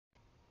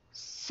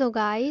So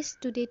guys,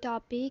 today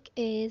topic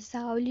is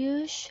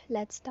ZhaoLusi.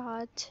 Let's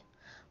start.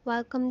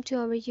 Welcome to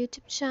our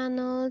YouTube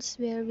channels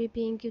where we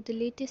bring you the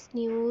latest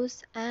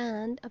news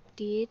and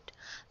update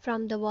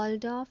from the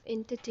world of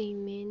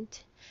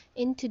entertainment.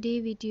 In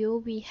today's video,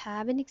 we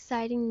have an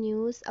exciting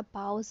news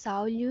about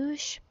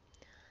ZhaoLusi.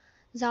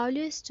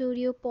 ZhaoLusi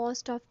studio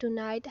post of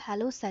tonight,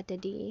 Hello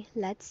Saturday.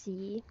 Let's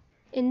see.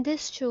 In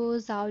this show,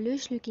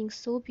 ZhaoLusi looking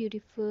so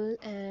beautiful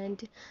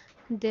and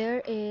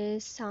there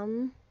is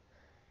some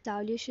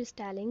ZhaoLusi is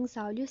telling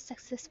ZhaoLusi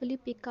successfully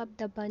pick up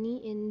the bunny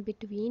in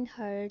between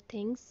her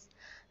things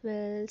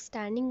while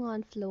standing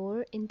on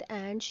floor. In the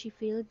end, she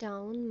fell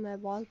down. My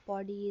whole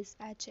body is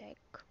aching.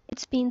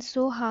 It's been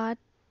so hard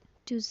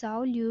to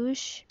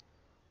ZhaoLusi.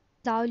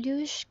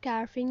 ZhaoLusi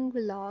carving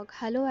vlog.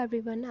 Hello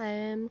everyone, I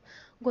am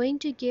going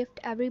to gift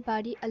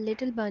everybody a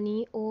little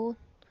bunny. Oh,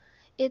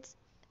 its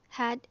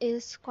head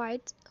is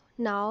quite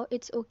now.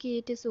 It's okay.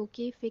 It is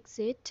okay. Fix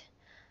it.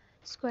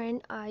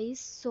 Squint eyes.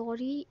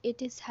 Sorry,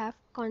 it is half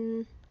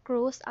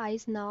crossed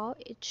eyes now.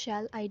 It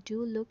shall I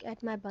do look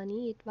at my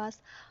bunny. It was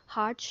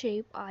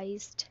heart-shaped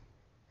eyes.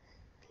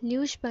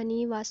 Lush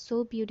bunny was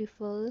so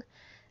beautiful.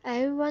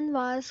 Everyone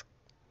was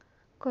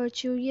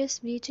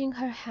curious, reaching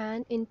her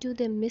hand into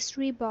the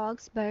mystery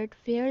box, but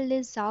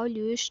fearless Zhao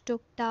Lush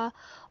took the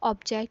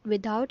object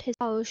without his.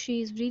 Oh,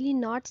 she is really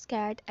not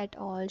scared at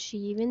all. She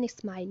even is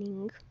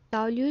smiling.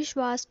 Zhao Lush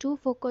was too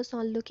focused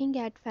on looking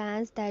at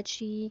fans that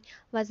she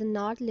was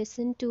not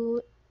listening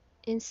to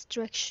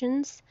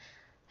instructions.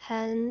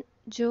 And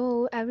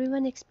Joe,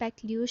 everyone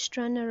expect Lush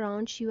turn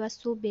around. She was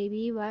so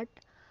baby. What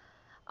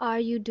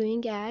are you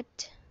doing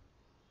at?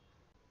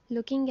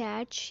 Looking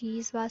at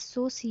she was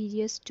so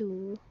serious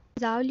too.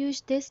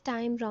 Zhaolush, this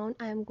time round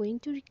I am going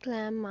to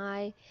reclaim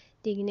my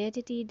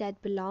dignity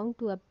that belonged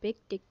to a big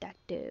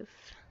detective.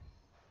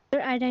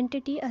 Her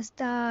identity as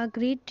the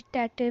great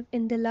detective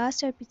in the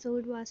last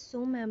episode was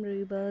so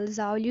memorable.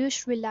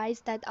 Zhaolush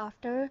realized that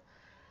after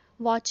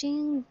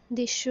watching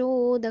the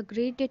show, the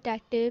great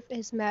detective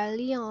is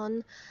merely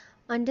on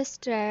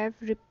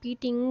understaffed,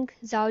 repeating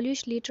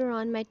Zhaolush later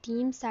on my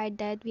team said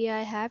that we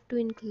have to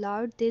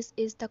include this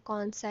is the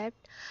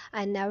concept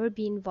I never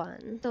been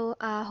one. So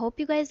I hope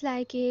you guys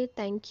like it.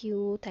 Thank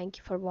you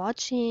for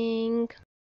watching.